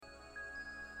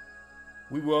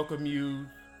We welcome you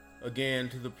again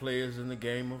to the Players in the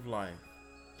Game of Life.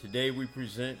 Today we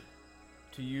present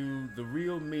to you the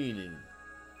real meaning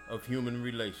of human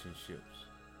relationships.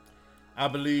 I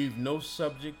believe no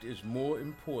subject is more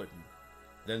important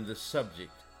than the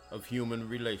subject of human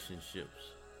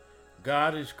relationships.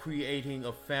 God is creating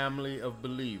a family of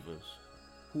believers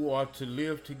who are to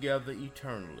live together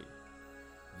eternally.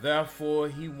 Therefore,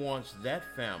 He wants that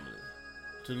family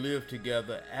to live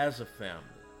together as a family,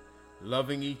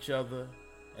 loving each other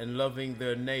and loving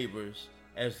their neighbors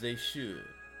as they should.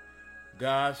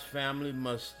 God's family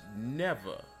must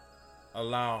never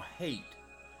allow hate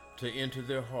to enter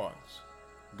their hearts.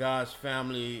 God's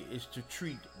family is to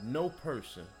treat no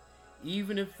person,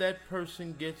 even if that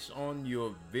person gets on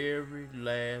your very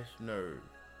last nerve,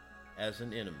 as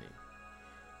an enemy.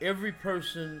 Every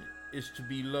person is to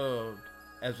be loved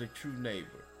as a true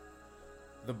neighbor.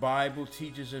 The Bible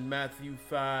teaches in Matthew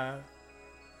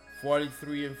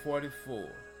 5:43 and 44,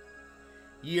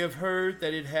 Ye have heard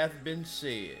that it hath been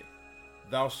said,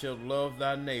 Thou shalt love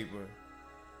thy neighbor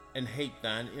and hate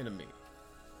thine enemy.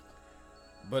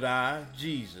 But I,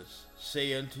 Jesus,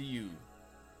 say unto you,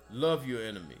 Love your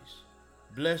enemies,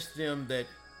 bless them that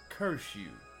curse you,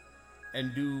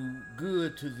 and do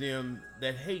good to them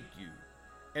that hate you,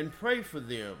 and pray for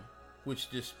them which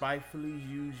despitefully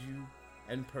use you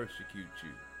and persecute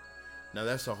you. Now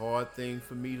that's a hard thing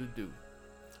for me to do,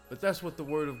 but that's what the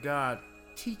Word of God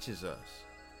teaches us.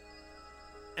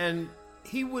 And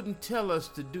He wouldn't tell us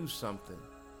to do something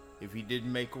if He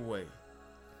didn't make a way.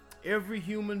 Every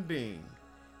human being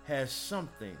has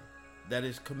something that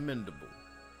is commendable,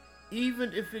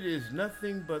 even if it is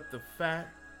nothing but the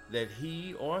fact that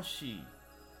he or she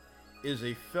is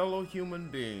a fellow human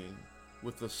being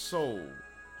with a soul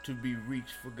to be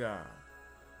reached for God.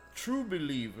 True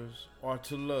believers are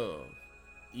to love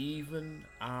even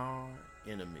our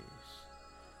enemies.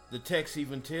 The text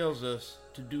even tells us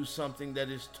to do something that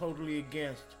is totally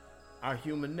against our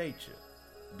human nature.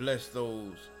 Bless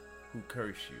those who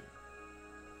curse you.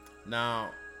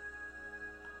 Now,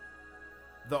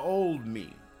 the old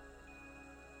me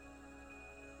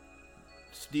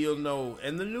still know,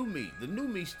 and the new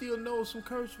me still knows some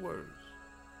curse words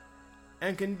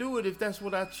and can do it if that's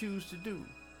what I choose to do.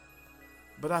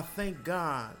 But I thank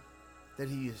God that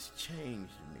He has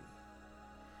changed me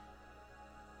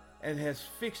and has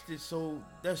fixed it so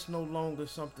that's no longer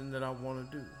something that I want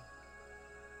to do.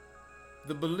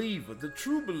 The believer, the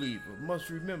true believer, must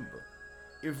remember,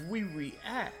 if we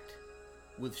react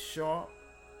with sharp,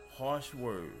 harsh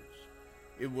words,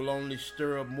 it will only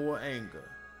stir up more anger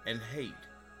and hate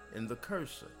in the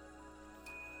cursor.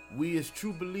 We as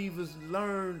true believers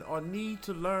learn or need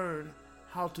to learn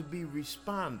how to be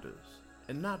responders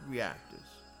and not reactors.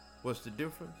 What's the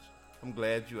difference? I'm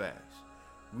glad you asked.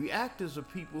 Reactors are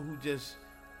people who just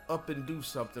up and do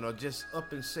something or just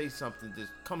up and say something that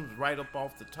comes right up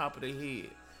off the top of their head.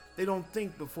 They don't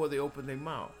think before they open their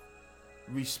mouth.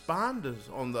 Responders,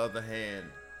 on the other hand,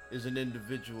 is an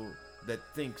individual that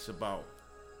thinks about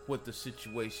what the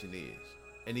situation is,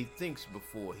 and he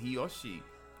or she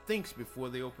thinks before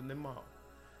they open their mouth.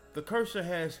 The cursor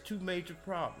has two major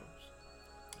problems.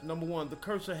 Number one, the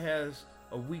cursor has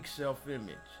a weak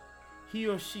self-image. He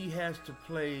or she has to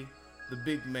play the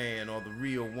big man or the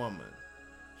real woman.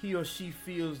 He or she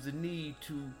feels the need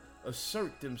to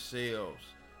assert themselves,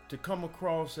 to come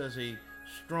across as a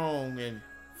strong and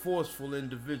forceful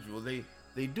individual.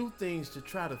 They do things to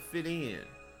try to fit in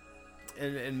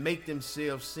and make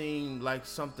themselves seem like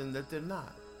something that they're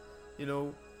not. You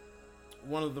know,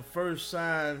 one of the first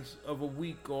signs of a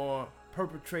weak or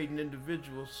perpetrating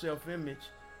individual's self-image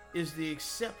is the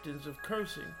acceptance of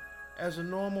cursing as a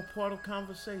normal part of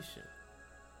conversation.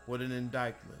 What an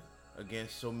indictment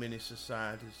against so many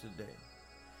societies today.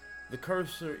 The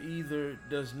cursor either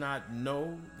does not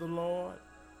know the Lord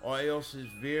or else is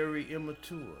very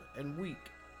immature and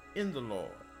weak in the Lord.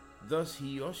 Thus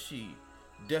he or she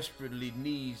desperately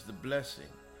needs the blessing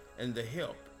and the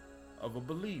help of a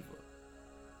believer,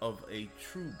 of a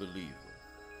true believer.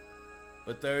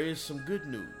 But there is some good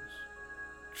news.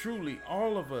 Truly,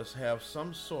 all of us have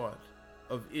some sort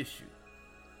of issue.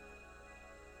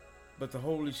 But the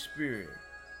Holy Spirit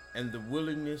and the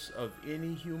willingness of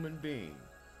any human being,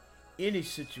 any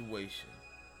situation,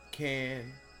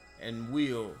 can and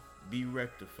will be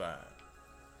rectified.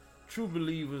 True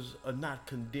believers are not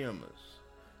condemners.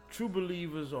 True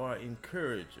believers are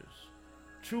encouragers.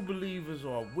 True believers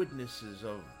are witnesses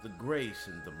of the grace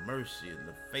and the mercy and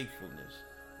the faithfulness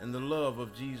and the love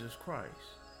of Jesus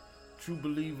Christ. True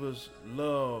believers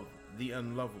love the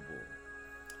unlovable.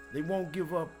 They won't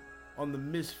give up on the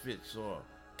misfits or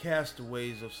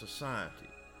castaways of society.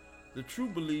 The true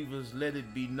believers let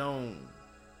it be known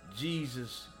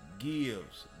Jesus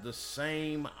gives the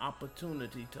same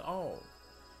opportunity to all.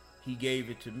 He gave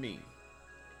it to me.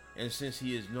 And since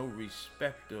he is no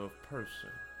respecter of person,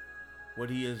 what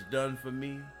he has done for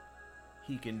me,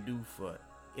 he can do for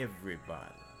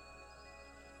everybody.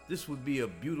 This would be a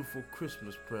beautiful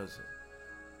Christmas present,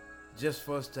 just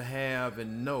for us to have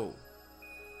and know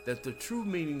that the true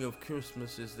meaning of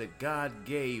Christmas is that God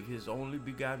gave his only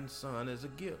begotten Son as a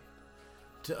gift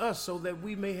to us so that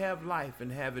we may have life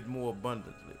and have it more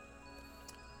abundantly.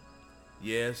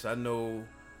 Yes, I know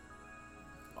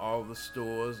all the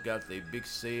stores got their big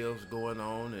sales going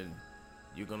on, and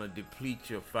you're going to deplete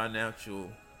your financial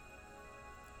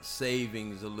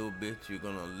savings a little bit. You're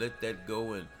going to let that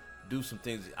go and do some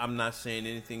things. I'm not saying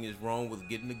anything is wrong with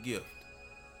getting a gift,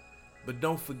 but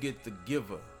don't forget the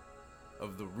giver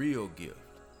of the real gift.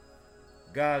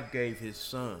 God gave his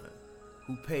Son,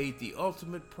 who paid the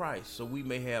ultimate price so we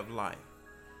may have life.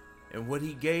 And what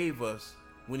he gave us,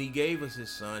 when he gave us his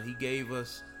Son, he gave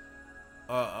us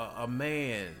a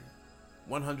man,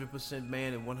 100%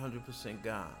 man and 100%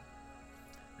 God.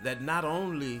 That not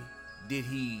only did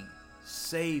he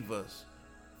save us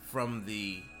from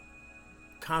the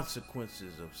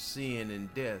consequences of sin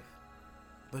and death,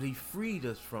 but he freed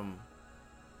us from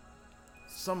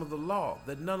some of the law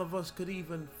that none of us could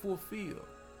even fulfill.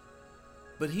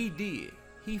 But he did.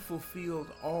 He fulfilled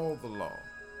all the law.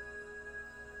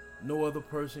 No other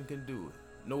person can do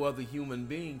it. No other human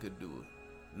being could do it.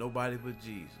 Nobody but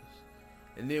Jesus.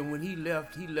 And then when he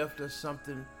left us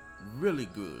something really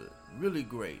good, really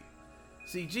great.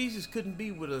 See, Jesus couldn't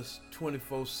be with us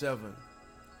 24/7.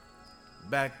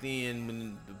 Back then,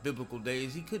 in the biblical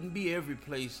days, he couldn't be every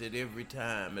place at every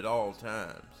time, at all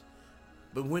times.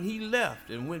 But when he left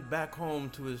and went back home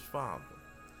to his Father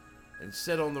and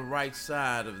sat on the right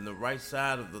side of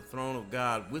the throne of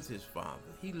God with his Father,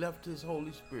 he left his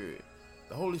Holy Spirit.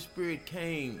 The Holy Spirit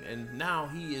came, and now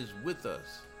he is with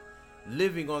us,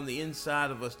 living on the inside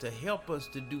of us to help us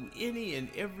to do any and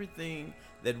everything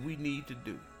that we need to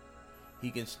do.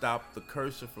 He can stop the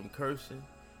cursor from cursing.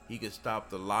 He can stop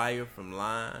the liar from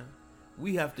lying.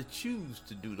 We have to choose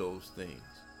to do those things.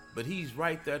 But he's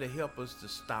right there to help us to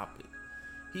stop it.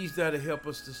 He's there to help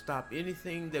us to stop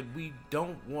anything that we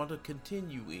don't want to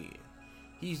continue in.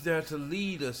 He's there to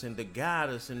lead us and to guide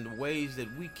us in the ways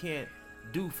that we can't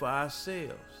do for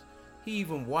ourselves. He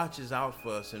even watches out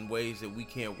for us in ways that we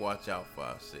can't watch out for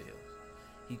ourselves.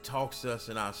 He talks to us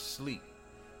in our sleep.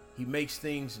 He makes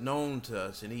things known to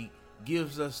us, and he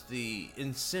gives us the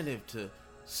incentive to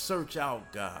search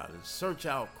out God and search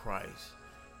out Christ.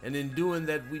 And in doing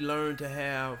that, we learn to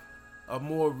have a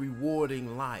more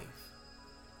rewarding life.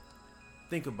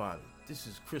 Think about it. This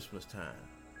is Christmas time.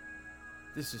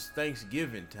 This is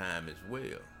Thanksgiving time as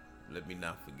well. Let me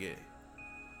not forget.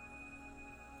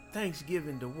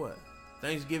 Thanksgiving to what?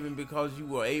 Thanksgiving because you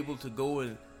were able to go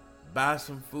and buy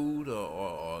some food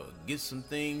or get some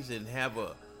things and have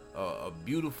a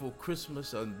beautiful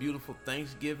Christmas, a beautiful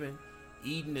Thanksgiving,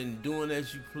 eating and doing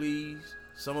as you please.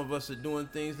 Some of us are doing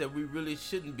things that we really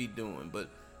shouldn't be doing, but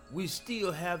we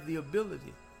still have the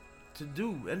ability to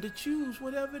do and to choose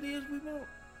whatever it is we want.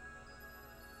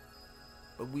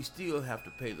 But we still have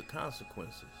to pay the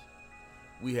consequences.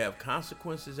 We have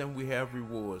consequences and we have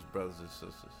rewards, brothers and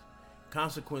sisters.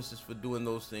 Consequences for doing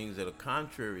those things that are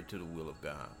contrary to the will of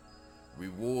God.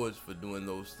 Rewards for doing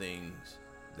those things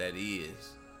that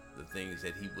is the things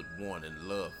that he would want and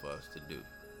love for us to do.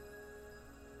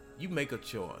 You make a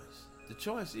choice. The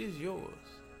choice is yours.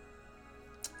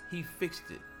 He fixed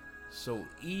it. So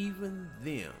even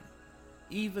them,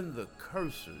 even the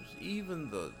cursers, even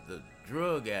the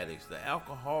drug addicts, the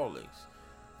alcoholics,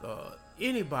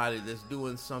 anybody that's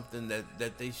doing something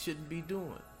that they shouldn't be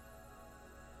doing,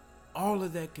 all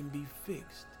of that can be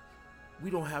fixed. We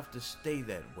don't have to stay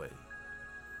that way.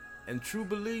 And true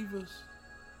believers,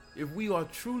 if we are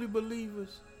truly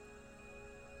believers,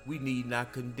 we need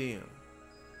not condemn.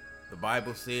 The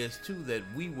Bible says too that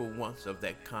we were once of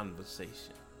that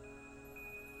conversation.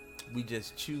 We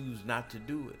just choose not to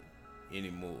do it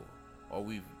anymore, or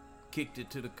we've kicked it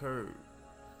to the curb.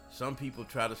 Some people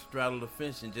try to straddle the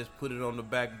fence and just put it on the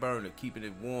back burner, keeping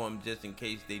it warm just in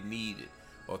case they need it,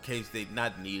 or in case they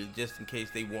not need it, just in case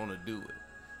they want to do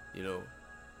it. You know,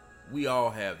 we all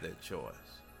have that choice.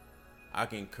 I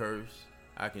can curse,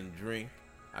 I can drink,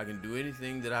 I can do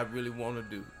anything that I really want to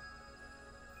do.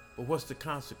 But what's the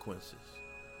consequences?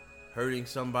 Hurting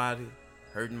somebody,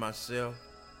 hurting myself,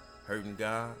 hurting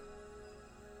God?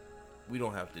 We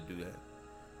don't have to do that.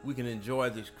 We can enjoy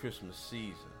this Christmas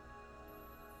season.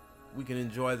 We can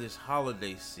enjoy this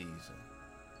holiday season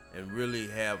and really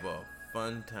have a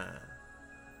fun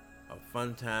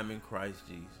time in Christ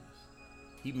Jesus.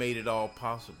 He made it all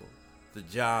possible. The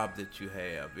job that you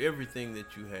have, everything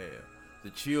that you have, the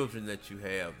children that you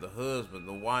have, the husband,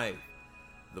 the wife,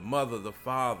 the mother, the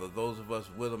father, those of us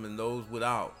with them and those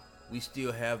without, we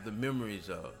still have the memories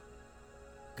of.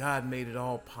 God made it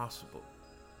all possible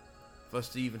for us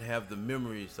to even have the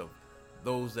memories of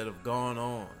those that have gone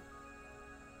on.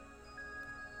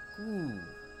 Ooh,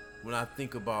 when I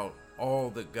think about all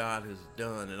that God has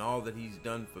done and all that He's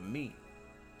done for me,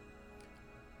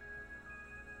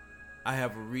 I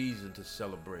have a reason to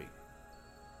celebrate.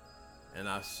 And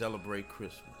I celebrate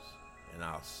Christmas. And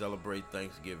I'll celebrate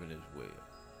Thanksgiving as well.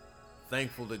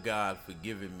 Thankful to God for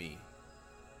giving me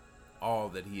all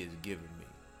that He has given me.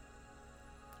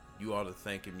 You ought to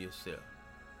thank Him yourself.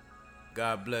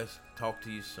 God bless. Talk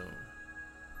to you soon.